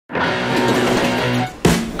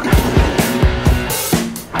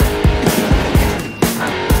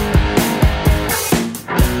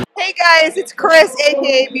guys, it's Chris,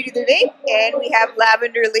 aka Beauty the Vape, and we have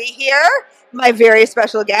Lavender Lee here, my very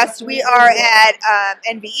special guest. We are at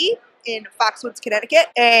NVE in Foxwoods, Connecticut,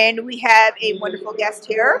 and we have a wonderful guest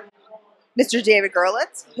here, Mr. David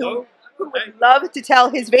Goerlitz, who would love to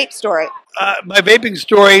tell his vape story. My vaping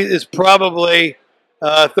story is probably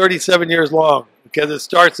 37 years long, because it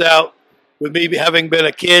starts out with me having been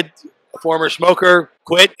a kid, a former smoker,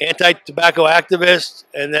 quit, anti-tobacco activist,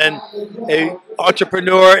 and then an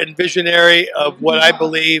entrepreneur and visionary of what I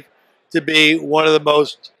believe to be one of the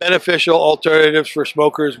most beneficial alternatives for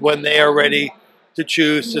smokers when they are ready to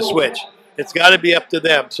choose to switch. It's got to be up to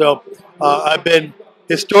them. So I've been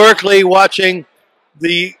historically watching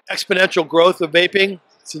the exponential growth of vaping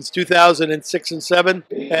since 2006 and 7,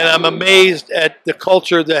 and I'm amazed at the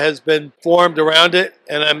culture that has been formed around it,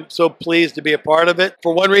 and I'm so pleased to be a part of it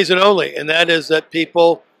for one reason only, and that is that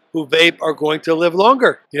people who vape are going to live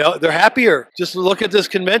longer. You know, they're happier. Just look at this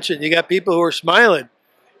convention. You got people who are smiling,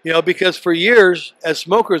 you know, because for years as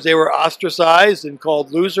smokers they were ostracized and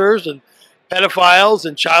called losers and pedophiles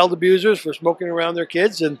and child abusers for smoking around their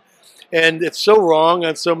kids, and it's so wrong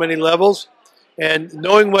on so many levels. And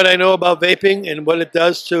knowing what I know about vaping and what it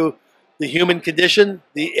does to the human condition,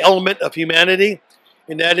 the element of humanity,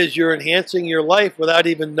 and that is you're enhancing your life without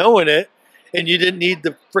even knowing it, and you didn't need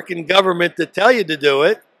the freaking government to tell you to do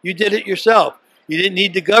it. You did it yourself. You didn't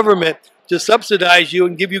need the government to subsidize you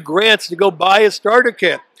and give you grants to go buy a starter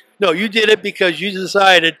kit. No, you did it because you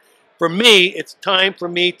decided, for me, it's time for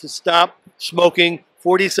me to stop smoking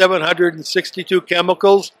 4,762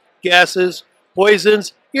 chemicals, gases,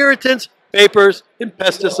 poisons, irritants, vapors, and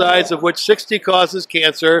pesticides, of which 60 causes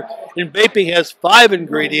cancer, and vaping has 5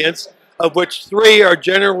 ingredients, of which 3 are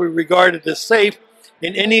generally regarded as safe,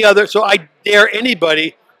 and any other. So I dare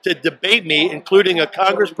anybody to debate me, including a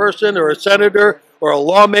congressperson or a senator or a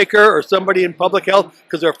lawmaker or somebody in public health,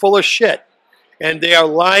 because they're full of shit. And they are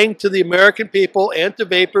lying to the American people and to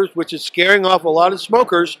vapors, which is scaring off a lot of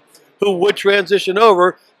smokers who would transition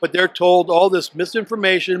over, but they're told all this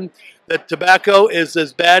misinformation that tobacco is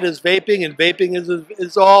as bad as vaping and vaping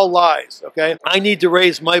is all lies, okay? I need to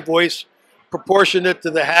raise my voice proportionate to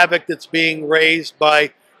the havoc that's being raised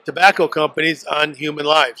by tobacco companies on human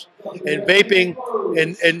lives. And vaping,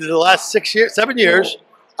 in the last 7 years,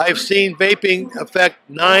 I've seen vaping affect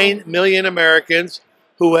 9 million Americans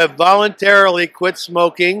who have voluntarily quit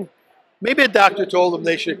smoking. Maybe a doctor told them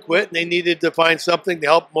they should quit and they needed to find something to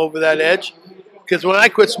help them over that edge. Because when I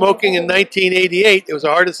quit smoking in 1988, it was the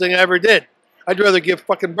hardest thing I ever did. I'd rather give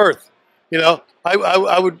fucking birth. You know,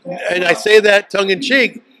 I would, and I say that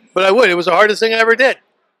tongue-in-cheek, but I would. It was the hardest thing I ever did.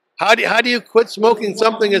 How do you quit smoking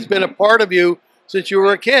something that's been a part of you since you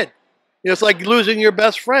were a kid? You know, it's like losing your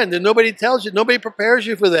best friend, and nobody tells you, nobody prepares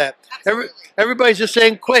you for that. Everybody's just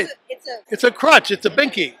saying quit. It's a crutch. It's a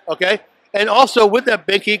binky, okay? And also with that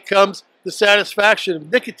binky comes the satisfaction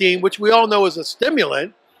of nicotine, which we all know is a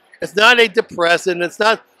stimulant. It's not a depressant. It's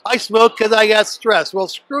not, I smoke because I got stress. Well,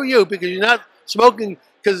 screw you, because you're not smoking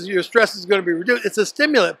because your stress is going to be reduced. It's a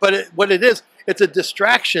stimulant, but what it is, it's a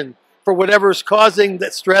distraction for whatever's causing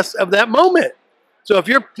that stress of that moment. So if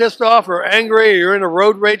you're pissed off or angry or you're in a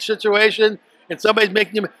road rage situation and somebody's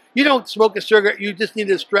making you don't smoke a cigarette, you just need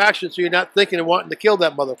a distraction so you're not thinking and wanting to kill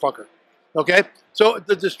that motherfucker. Okay? So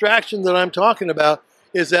the distraction that I'm talking about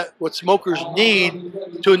is that what smokers need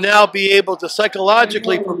to now be able to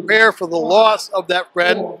psychologically prepare for the loss of that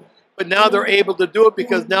friend, but now they're able to do it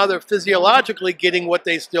because now they're physiologically getting what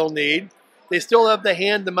they still need. They still have the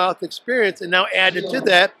hand-to-mouth experience, and now added to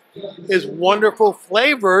that is wonderful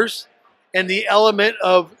flavors and the element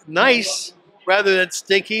of nice rather than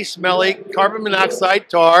stinky, smelly, carbon monoxide,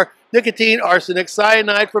 tar, nicotine, arsenic,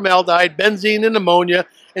 cyanide, formaldehyde, benzene, and ammonia,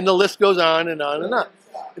 and the list goes on and on and on.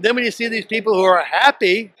 And then when you see these people who are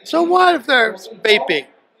happy, so what if they're vaping?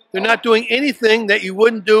 They're not doing anything that you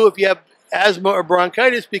wouldn't do if you have asthma or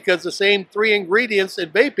bronchitis, because the same 3 ingredients in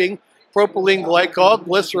vaping, propylene glycol,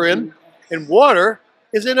 glycerin, and water,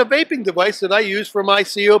 is in a vaping device that I use for my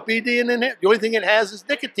COPD. And the only thing it has is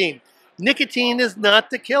nicotine. Nicotine is not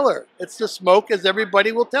the killer. It's the smoke, as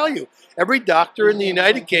everybody will tell you. Every doctor in the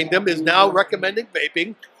United Kingdom is now recommending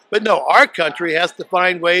vaping. But no, our country has to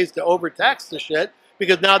find ways to overtax the shit,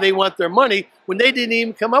 because now they want their money when they didn't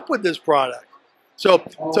even come up with this product. So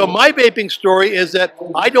my vaping story is that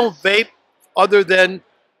I don't vape other than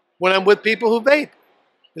when I'm with people who vape.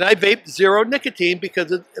 And I vape 0 nicotine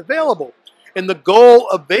because it's available. And the goal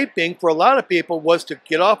of vaping for a lot of people was to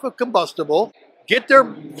get off of combustible, get their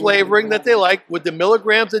flavoring that they like with the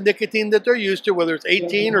milligrams of nicotine that they're used to, whether it's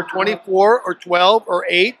 18 or 24 or 12 or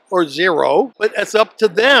 8 or 0. But it's up to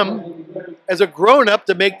them as a grown-up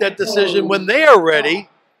to make that decision when they are ready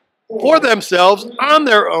for themselves on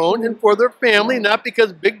their own and for their family, not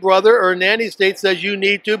because Big Brother or Nanny State says you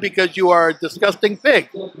need to because you are a disgusting pig.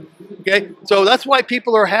 Okay, so that's why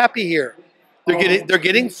people are happy here. They're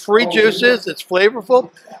getting free juices. It's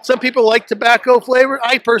flavorful. Some people like tobacco flavor.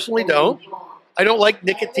 I personally don't. I don't like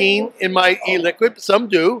nicotine in my e-liquid, but some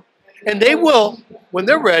do. And they will, when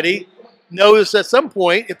they're ready, notice at some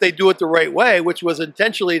point, if they do it the right way, which was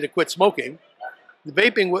intentionally to quit smoking, the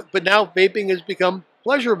vaping, but now vaping has become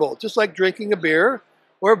pleasurable, just like drinking a beer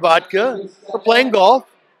or a vodka or playing golf,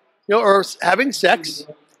 or having sex,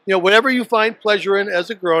 whatever you find pleasure in as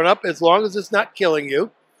a grown-up, as long as it's not killing you,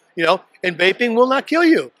 and vaping will not kill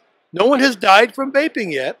you. No one has died from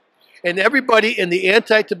vaping yet. And everybody in the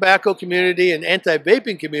anti-tobacco community and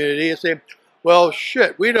anti-vaping community is saying, well,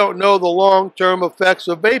 shit, we don't know the long-term effects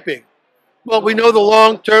of vaping. Well, we know the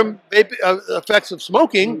long-term effects of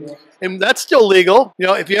smoking, and that's still legal.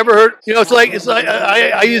 If you ever heard, it's like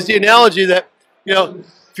I use the analogy that,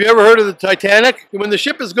 if you ever heard of the Titanic, when the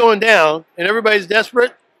ship is going down and everybody's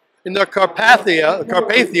desperate, in the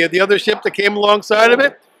Carpathia, the other ship that came alongside of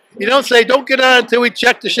it, you don't say, don't get on until we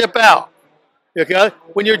check the ship out. Okay?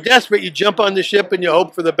 When you're desperate, you jump on the ship and you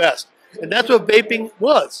hope for the best. And that's what vaping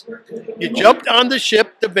was. You jumped on the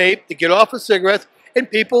ship to vape, to get off of cigarettes, and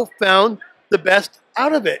people found the best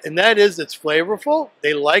out of it. And that is, it's flavorful,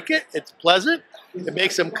 they like it, it's pleasant, it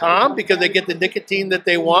makes them calm because they get the nicotine that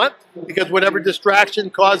they want, because whatever distraction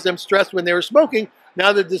caused them stress when they were smoking,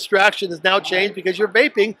 now the distraction is now changed because you're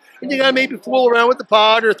vaping, and you gotta maybe fool around with the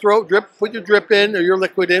pod or put your drip in or your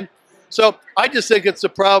liquid in. So I just think it's a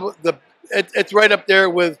problem. It's right up there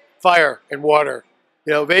with fire and water.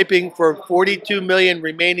 Vaping for 42 million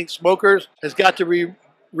remaining smokers has got to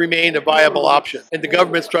remain a viable option. And the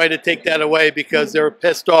government's trying to take that away because they're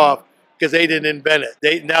pissed off because they didn't invent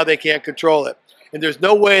it. Now they can't control it. And there's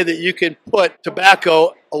no way that you can put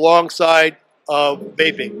tobacco alongside of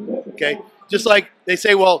vaping, okay? Just like they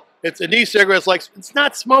say, well, it's an e-cigarette. It's like, it's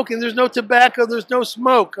not smoking. There's no tobacco. There's no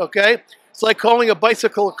smoke, okay? It's like calling a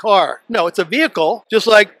bicycle a car. No, it's a vehicle, just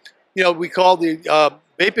like, we call the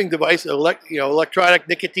vaping device electronic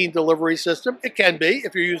nicotine delivery system. It can be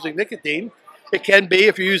if you're using nicotine. It can be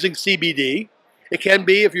if you're using CBD. It can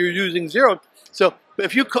be if you're using zero. So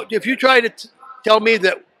if you try to tell me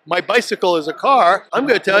that my bicycle is a car, I'm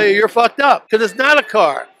going to tell you you're fucked up because it's not a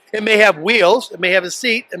car. It may have wheels. It may have a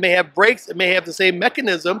seat. It may have brakes. It may have the same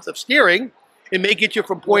mechanisms of steering. It may get you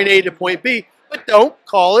from point A to point B, but don't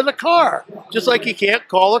call it a car. Just like you can't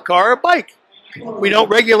call a car a bike. We don't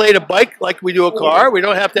regulate a bike like we do a car. We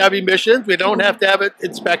don't have to have emissions. We don't have to have it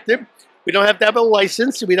inspected. We don't have to have a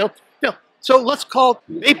license. We don't. So let's call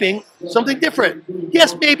vaping something different.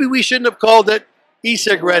 Yes, maybe we shouldn't have called it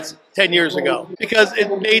e-cigarettes 10 years ago because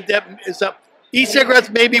it made that. E-cigarettes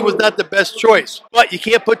maybe was not the best choice, but you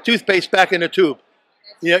can't put toothpaste back in a tube.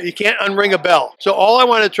 You can't unring a bell. So all I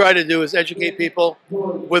want to try to do is educate people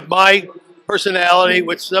with my personality,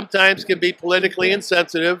 which sometimes can be politically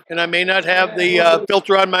insensitive, and I may not have the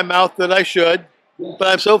filter on my mouth that I should, but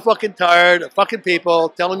I'm so fucking tired of fucking people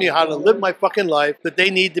telling me how to live my fucking life that they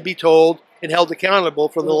need to be told and held accountable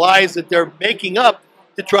for the lies that they're making up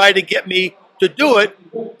to try to get me to do it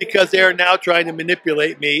because they are now trying to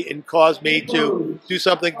manipulate me and cause me to do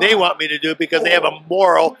something they want me to do because they have a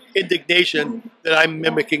moral indignation that I'm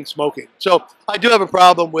mimicking smoking. So I do have a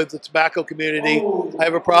problem with the tobacco community. I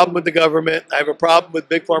have a problem with the government. I have a problem with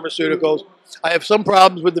big pharmaceuticals. I have some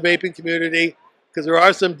problems with the vaping community because there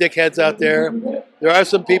are some dickheads out there. There are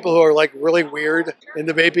some people who are like really weird in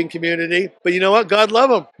the vaping community. But you know what? God love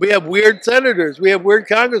them. We have weird senators. We have weird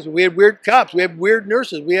congressmen. We have weird cops. We have weird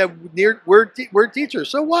nurses. We have weird teachers.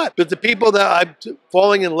 So what? But the people that I'm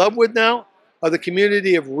falling in love with now are the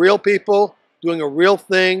community of real people doing a real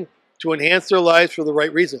thing to enhance their lives for the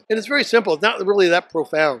right reason. And it's very simple. It's not really that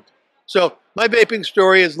profound. So my vaping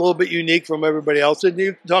story is a little bit unique from everybody else. And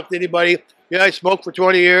you can talk to anybody. Yeah, I smoked for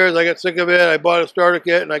 20 years. I got sick of it. I bought a starter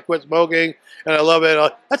kit and I quit smoking and I love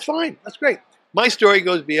it. That's fine. That's great. My story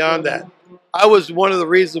goes beyond that. I was one of the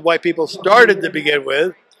reasons why people started to begin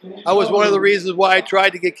with. I was one of the reasons why I tried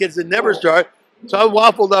to get kids to never start. So I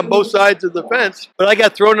waffled on both sides of the fence, but I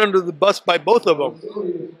got thrown under the bus by both of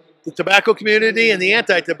them. The tobacco community and the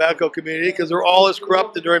anti-tobacco community, because they're all as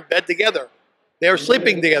corrupt and they're in bed together. They're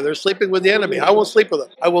sleeping together. They're sleeping with the enemy. I won't sleep with them.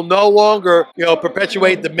 I will no longer,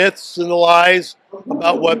 perpetuate the myths and the lies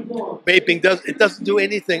about what vaping does. It doesn't do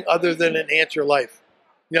anything other than enhance your life.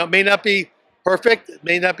 It may not be perfect. It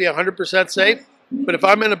may not be 100% safe. But if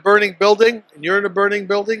I'm in a burning building and you're in a burning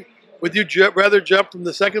building, would you rather jump from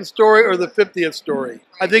the second story or the 50th story?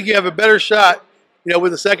 I think you have a better shot,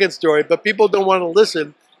 with the second story. But people don't want to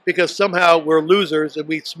listen because somehow we're losers and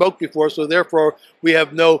we smoked before, so therefore we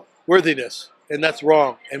have no worthiness, and that's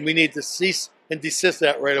wrong, and we need to cease and desist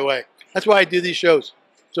that right away. That's why I do these shows.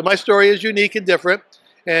 So my story is unique and different,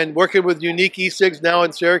 and working with Unique e-cigs now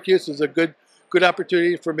in Syracuse is a good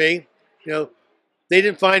opportunity for me. You know, they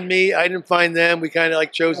didn't find me, I didn't find them. We kind of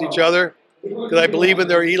like chose each other because I believe in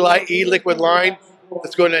their e-liquid line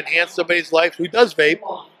that's going to enhance somebody's life who does vape.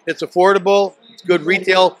 It's affordable. It's good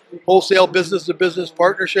retail, wholesale, business-to-business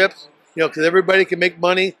partnerships. You know, because everybody can make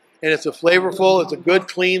money, and it's a flavorful, it's a good,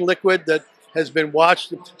 clean liquid that has been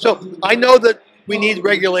watched. So I know that we need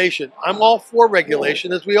regulation. I'm all for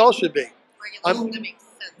regulation, as we all should be. Regulation that makes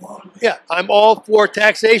sense. Yeah, I'm all for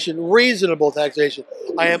taxation, reasonable taxation.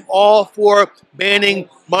 I am all for banning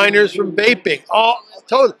minors from vaping.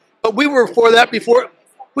 Totally. But we were for that before.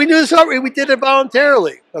 We knew this already. We did it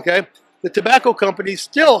voluntarily. Okay. The tobacco companies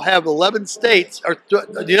still have 11 states, or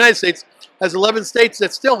the United States has 11 states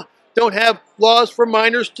that still don't have laws for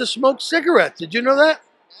minors to smoke cigarettes. Did you know that?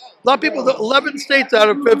 A lot of people, 11 states out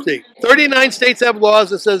of 50. 39 states have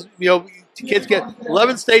laws that says, you know, kids get,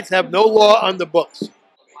 11 states have no law on the books.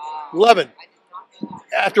 11.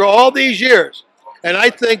 After all these years. And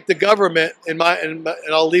I think the government, and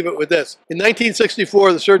I'll leave it with this. In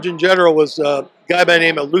 1964, the Surgeon General was a guy by the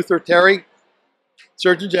name of Luther Terry,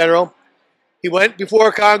 Surgeon General. He went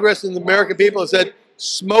before Congress and the American people and said,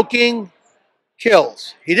 smoking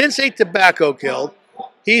kills. He didn't say tobacco killed.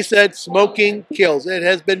 He said smoking kills. It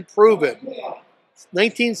has been proven.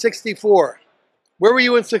 1964. Where were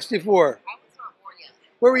you in 64? I was not born yet.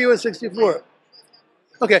 Where were you in 64?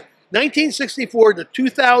 Okay, 1964 to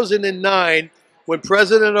 2009, when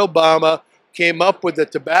President Obama came up with the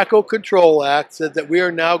Tobacco Control Act, said that we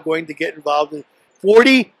are now going to get involved in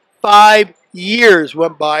 45 years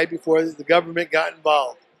went by before the government got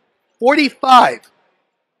involved. 45.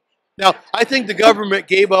 Now, I think the government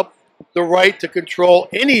gave up the right to control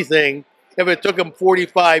anything if it took them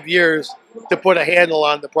 45 years to put a handle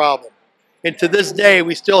on the problem. And to this day,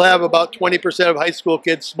 we still have about 20% of high school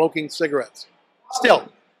kids smoking cigarettes.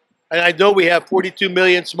 Still. And I know we have 42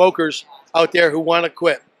 million smokers out there who want to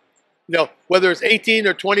quit. You know, whether it's 18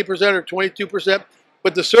 or 20% or 22%,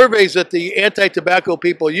 but the surveys that the anti-tobacco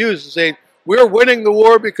people use is saying, we're winning the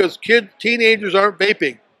war because teenagers aren't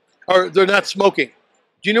vaping, or they're not smoking.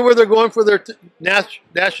 Do you know where they're going for their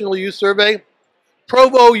national youth survey?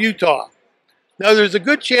 Provo, Utah. Now, there's a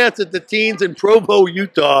good chance that the teens in Provo,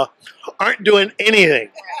 Utah aren't doing anything,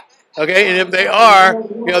 okay? And if they are,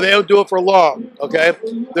 you know, they don't do it for long, okay?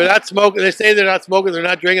 They're not smoking. They say they're not smoking. They're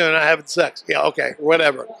not drinking. They're not having sex. Yeah, okay,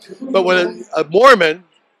 whatever. But when a Mormon,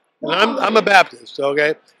 and I'm a Baptist,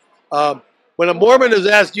 okay? When a Mormon is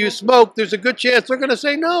asked, do you smoke, there's a good chance they're going to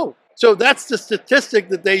say no. So that's the statistic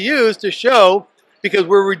that they use to show, because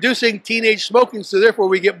we're reducing teenage smoking, so therefore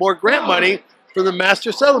we get more grant money for the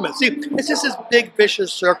master settlement. See, it's just this big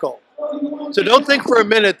vicious circle. So don't think for a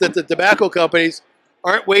minute that the tobacco companies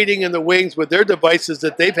aren't waiting in the wings with their devices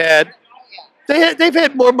that they've had. They've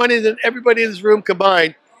had more money than everybody in this room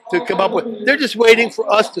combined to come up with. They're just waiting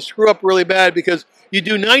for us to screw up really bad, because you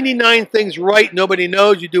do 99 things right, nobody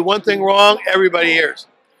knows. You do one thing wrong, everybody hears.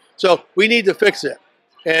 So we need to fix it.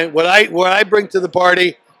 And what I bring to the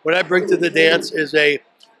party, what I bring to the dance is a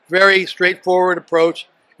very straightforward approach,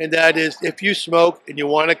 and that is, if you smoke and you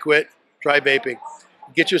want to quit, try vaping.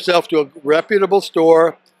 Get yourself to a reputable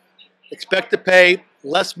store. Expect to pay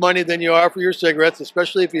less money than you are for your cigarettes,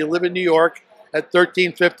 especially if you live in New York, at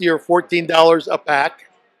 $13.50 or $14 a pack.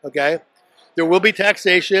 Okay, there will be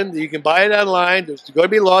taxation. You can buy it online. There's going to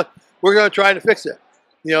be law. We're going to try to fix it.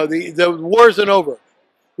 You know, the war isn't over.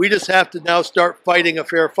 We just have to now start fighting a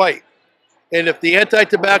fair fight. And if the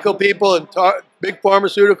anti-tobacco people and big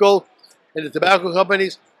pharmaceutical and the tobacco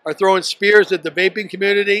companies are throwing spears at the vaping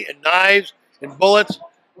community and knives and bullets,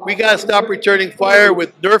 we got to stop returning fire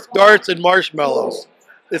with Nerf darts and marshmallows.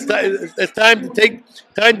 It's time to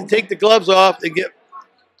take the gloves off and get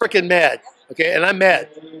freaking mad. Okay, and I'm mad,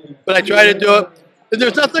 but I try to do it. And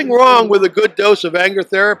there's nothing wrong with a good dose of anger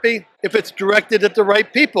therapy if it's directed at the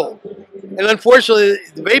right people. And unfortunately,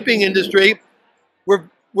 the vaping industry,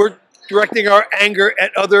 we're directing our anger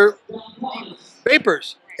at other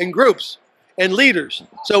vapers and groups and leaders.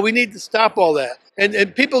 So we need to stop all that.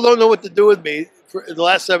 And people don't know what to do with me for the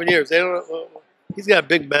last 7 years. They don't know. He's got a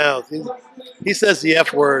big mouth. He says the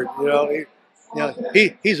F word. You know,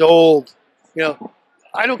 he's old. You know,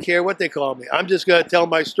 I don't care what they call me. I'm just going to tell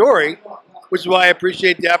my story, which is why I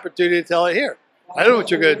appreciate the opportunity to tell it here. I don't know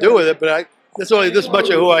what you're going to do with it, but that's only this much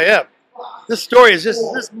of who I am. This story is just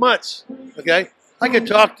this much. Okay, I could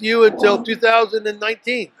talk to you until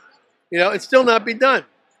 2019. You know, it's still not be done,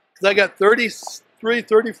 because I got 30 33,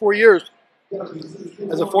 34 years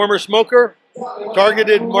as a former smoker,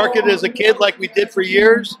 targeted market as a kid like we did for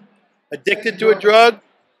years, addicted to a drug,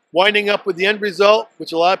 winding up with the end result,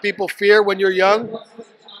 which a lot of people fear when you're young.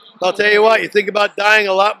 I'll tell you what, you think about dying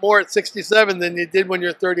a lot more at 67 than you did when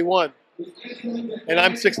you're 31. And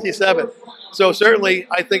I'm 67. So certainly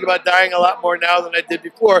I think about dying a lot more now than I did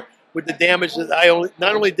before with the damage that I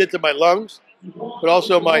not only did to my lungs, but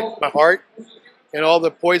also my heart and all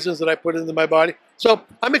the poisons that I put into my body. So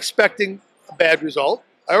I'm expecting a bad result.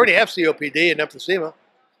 I already have COPD and emphysema.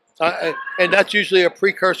 And that's usually a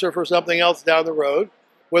precursor for something else down the road,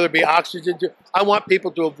 whether it be oxygen. I want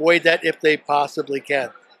people to avoid that if they possibly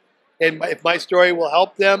can. And if my story will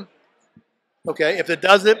help them, okay. If it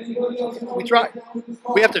doesn't, we try.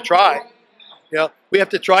 We have to try. You know, we have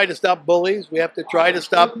to try to stop bullies. We have to try to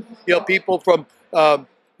stop, you know, people from,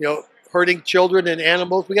 hurting children and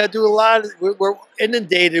animals. We got to do a lot. We're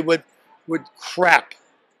inundated with crap.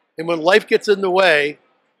 And when life gets in the way,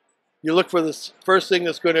 you look for the first thing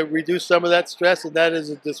that's going to reduce some of that stress, and that is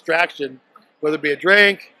a distraction, whether it be a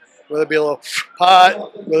drink, whether it be a little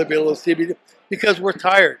pot, whether it be a little CBD, because we're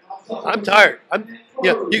tired. I'm tired.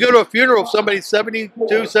 You go to a funeral of somebody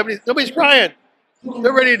 72, 70, nobody's crying.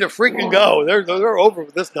 They're ready to freaking go. They're over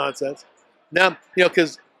with this nonsense. Now,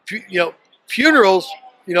 because funerals,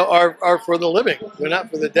 are for the living. They're not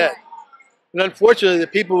for the dead. And unfortunately, the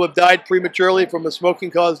people who have died prematurely from a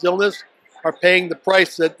smoking-caused illness are paying the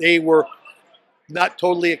price that they were not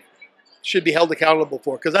totally should be held accountable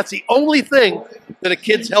for. Because that's the only thing that a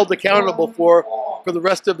kid's held accountable for the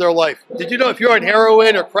rest of their life. Did you know if you're on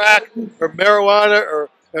heroin or crack or marijuana or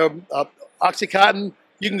Oxycontin,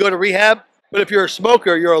 you can go to rehab? But if you're a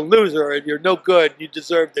smoker, you're a loser and you're no good. You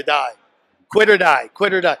deserve to die. Quit or die.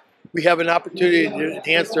 Quit or die. We have an opportunity to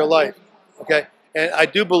enhance their life. Okay? And I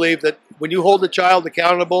do believe that when you hold a child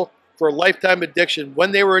accountable for a lifetime addiction,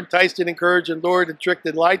 when they were enticed and encouraged and lured and tricked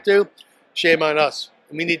and lied to, shame on us.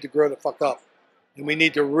 And we need to grow the fuck up. And we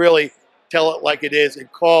need to really tell it like it is and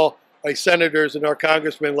call our senators and our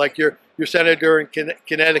congressmen, like your senator in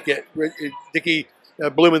Connecticut, Dickie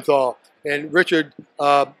Blumenthal, and Richard,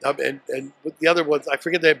 and the other ones, I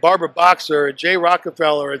forget their Barbara Boxer, and Jay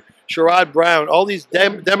Rockefeller, and Sherrod Brown, all these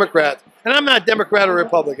Democrats. And I'm not Democrat or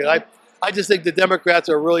Republican. I just think the Democrats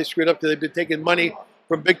are really screwed up because they've been taking money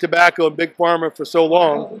from big tobacco and big pharma for so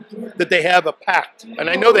long that they have a pact. And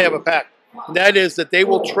I know they have a pact. And that is that they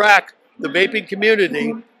will track the vaping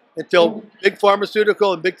community until big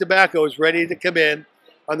pharmaceutical and big tobacco is ready to come in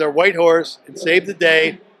on their white horse and save the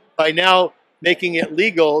day by now making it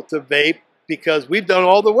legal to vape, because we've done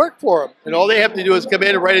all the work for them. And all they have to do is come in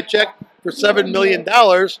and write a check for $7 million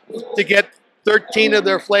to get 13 of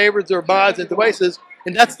their flavors, their mods, and devices.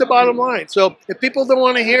 And that's the bottom line. So if people don't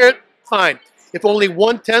want to hear it, fine. If only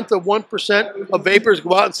 1/10 of 1% of vapers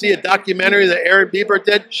go out and see a documentary that Aaron Bieber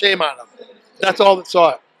did, shame on them. That's all that saw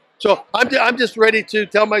it. So I'm just ready to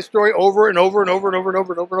tell my story over and over and over and over and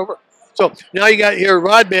over and over and over. So now you got here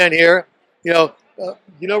Rodman here. You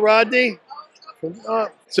know Rodney?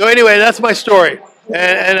 So anyway, that's my story.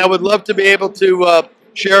 And I would love to be able to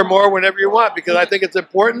share more whenever you want, because I think it's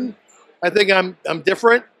important. I think I'm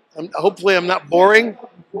different. Hopefully I'm not boring.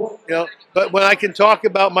 But when I can talk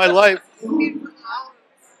about my life,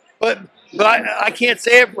 but I can't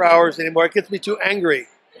say it for hours anymore. It gets me too angry.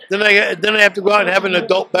 Then I have to go out and have an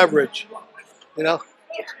adult beverage, or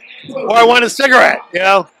I want a cigarette,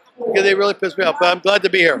 because they really piss me off. But I'm glad to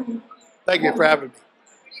be here. Thank you for having me.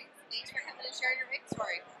 Thanks for coming to share your vape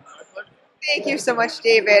story. Thank you so much,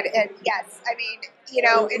 David. And yes, I mean,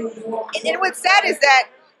 and what's sad is that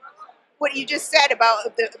what you just said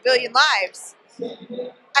about the billion lives,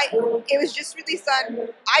 it was just released on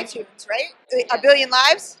iTunes, right? A Billion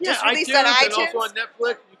Lives? Yeah, just released iTunes, on iTunes. and also on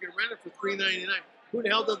Netflix. You can rent it for $3.99. Who the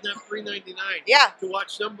hell doesn't have $3.99? Yeah. To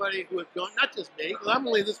watch somebody who has gone, not just me, because I'm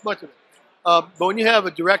only this much of it. But when you have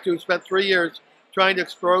a director who spent 3 years trying to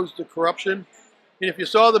expose the corruption, and if you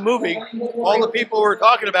saw the movie, all the people we're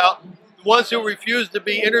talking about, the ones who refused to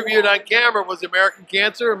be interviewed on camera was American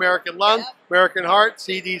Cancer, American Lung, American Heart,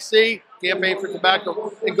 CDC, Campaign for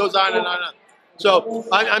Tobacco. It goes on and on and on. So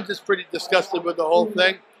I'm just pretty disgusted with the whole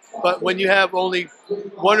thing. But when you have only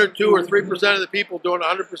 1 or 2 or 3% of the people doing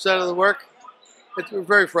 100% of the work, it's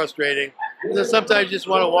very frustrating. And then sometimes you just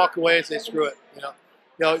want to walk away and say, screw it.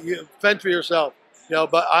 You fend for yourself.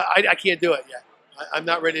 But I can't do it yet. I'm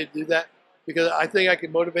not ready to do that, because I think I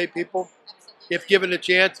can motivate people if given a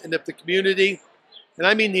chance, and if the community, and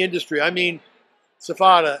I mean the industry, I mean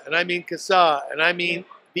Safada, and I mean CASA, and I mean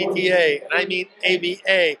BTA, and I mean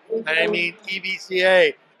ABA, and I mean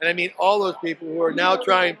EVCA, and I mean all those people who are now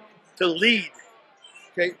trying to lead.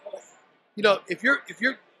 Okay, You know, if you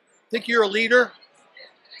think you're a leader,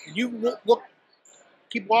 and you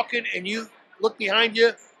keep walking, and you look behind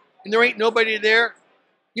you, and there ain't nobody there,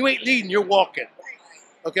 you ain't leading. You're walking.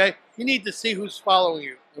 Okay, you need to see who's following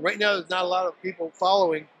you. And right now, there's not a lot of people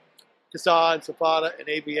following Kasa and Safada and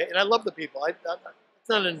ABA, and I love the people. It's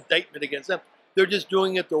not an indictment against them. They're just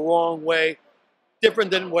doing it the wrong way,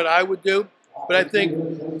 different than what I would do. But I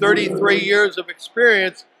think 33 years of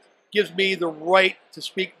experience gives me the right to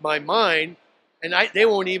speak my mind, and they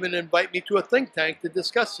won't even invite me to a think tank to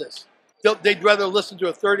discuss this. They'd rather listen to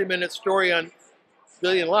a 30-minute story on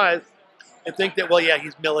Billion Lives and think that, well, yeah,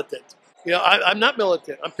 he's militant. You know, I'm not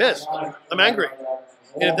militant. I'm pissed. I'm angry.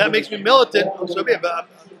 And if that makes me militant, so be it. But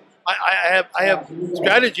I have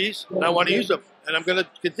strategies, and I want to use them. And I'm going to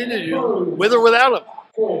continue to use them, with or without them.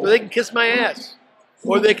 So they can kiss my ass.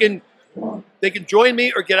 Or they can join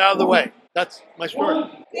me or get out of the way. That's my story.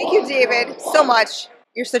 Thank you, David, so much.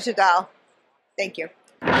 You're such a doll. Thank you.